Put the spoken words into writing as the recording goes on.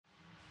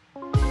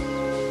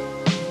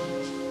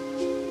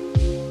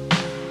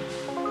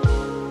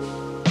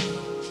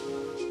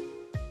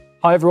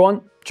Hi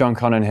everyone, John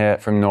Connon here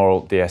from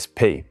Neural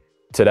DSP.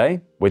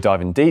 Today, we're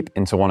diving deep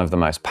into one of the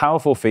most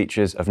powerful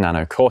features of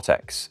Nano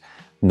Cortex,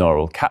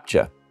 neural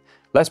capture.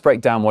 Let's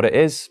break down what it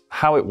is,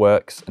 how it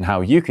works, and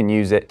how you can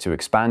use it to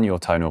expand your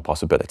tonal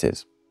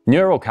possibilities.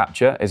 Neural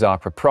capture is our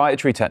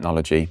proprietary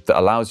technology that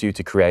allows you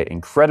to create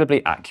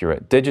incredibly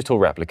accurate digital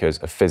replicas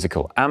of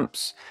physical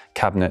amps,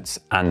 cabinets,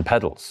 and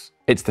pedals.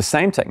 It's the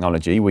same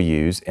technology we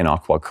use in our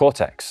quad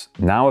cortex,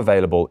 now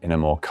available in a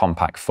more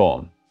compact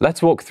form.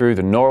 Let's walk through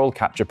the neural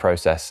capture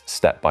process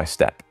step by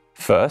step.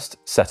 First,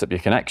 set up your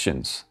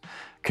connections.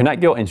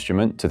 Connect your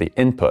instrument to the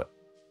input.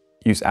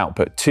 Use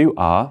output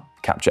 2R,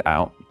 capture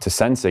out, to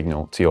send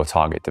signal to your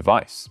target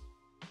device.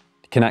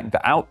 Connect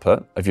the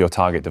output of your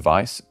target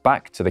device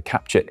back to the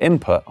capture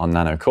input on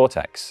Nano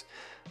Cortex.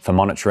 For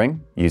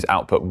monitoring, use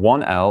output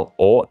 1L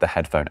or the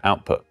headphone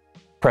output.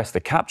 Press the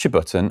capture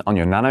button on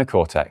your Nano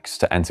Cortex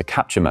to enter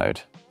capture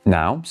mode.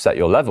 Now, set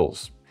your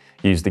levels.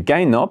 Use the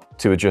gain knob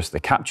to adjust the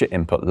capture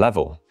input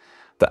level.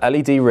 The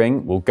LED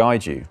ring will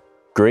guide you.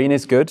 Green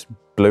is good,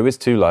 blue is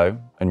too low,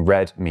 and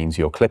red means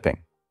you're clipping.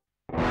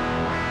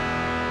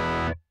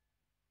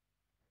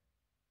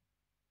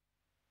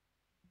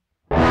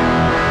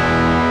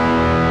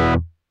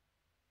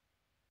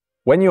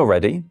 When you're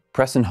ready,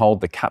 press and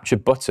hold the capture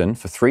button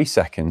for 3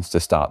 seconds to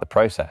start the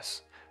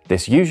process.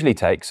 This usually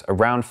takes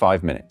around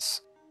 5 minutes.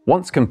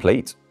 Once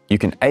complete, you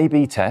can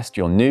A/B test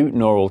your new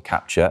neural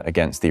capture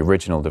against the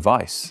original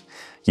device.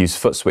 Use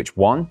foot switch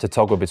 1 to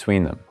toggle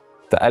between them.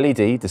 The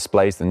LED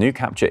displays the new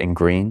capture in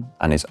green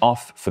and is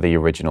off for the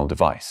original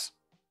device.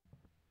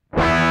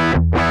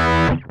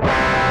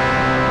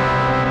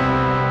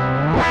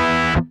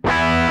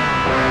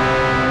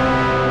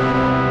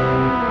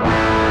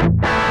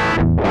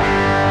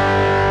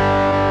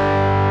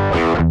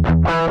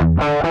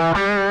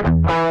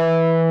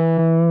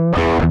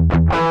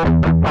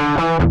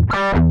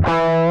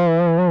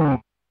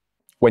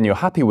 When you're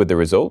happy with the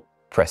result,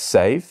 press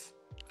save,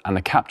 and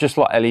the capture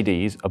slot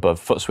LEDs above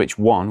foot switch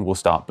 1 will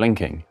start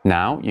blinking.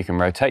 Now you can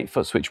rotate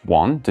foot switch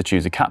 1 to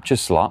choose a capture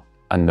slot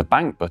and the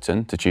bank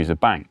button to choose a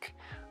bank.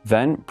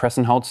 Then press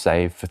and hold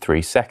save for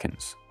 3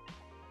 seconds.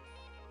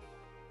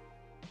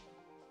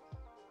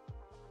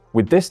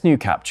 With this new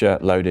capture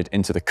loaded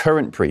into the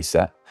current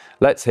preset,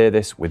 let's hear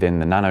this within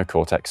the Nano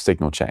Cortex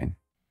signal chain.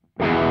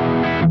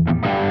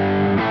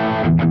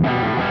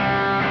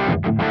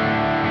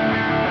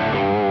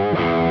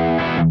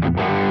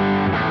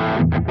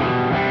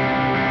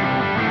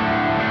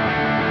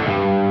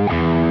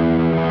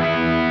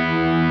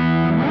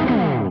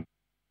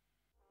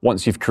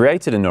 Once you've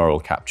created a neural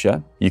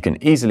capture, you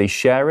can easily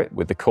share it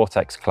with the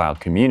Cortex Cloud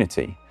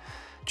community.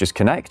 Just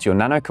connect your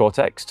Nano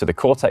Cortex to the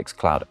Cortex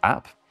Cloud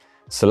app,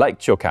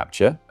 select your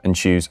capture, and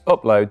choose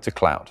Upload to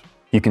Cloud.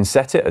 You can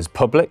set it as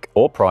public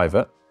or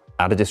private,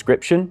 add a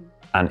description,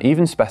 and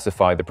even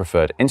specify the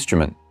preferred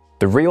instrument.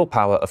 The real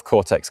power of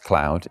Cortex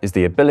Cloud is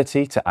the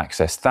ability to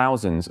access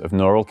thousands of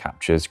neural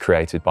captures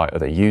created by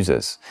other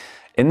users.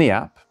 In the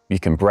app, you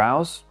can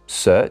browse,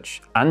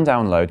 search, and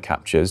download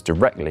captures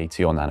directly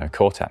to your Nano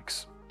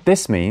Cortex.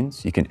 This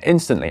means you can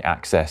instantly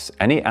access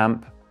any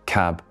amp,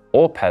 cab,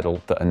 or pedal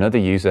that another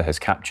user has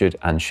captured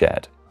and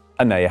shared.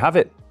 And there you have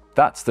it.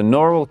 That's the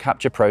neural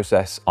capture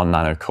process on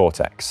Nano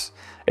Cortex.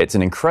 It's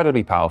an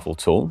incredibly powerful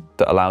tool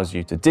that allows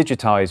you to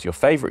digitize your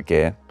favorite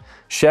gear,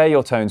 share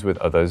your tones with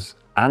others,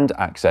 and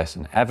access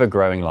an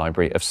ever-growing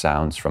library of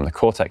sounds from the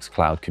Cortex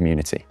Cloud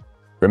community.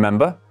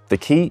 Remember, the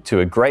key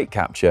to a great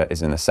capture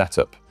is in the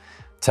setup.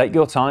 Take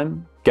your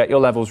time, get your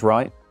levels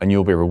right, and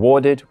you'll be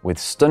rewarded with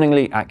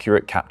stunningly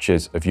accurate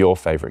captures of your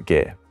favorite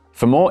gear.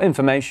 For more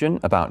information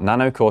about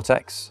Nano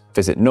Cortex,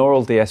 visit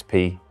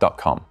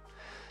neuraldsp.com.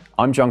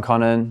 I'm John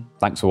Connon,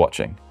 thanks for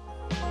watching.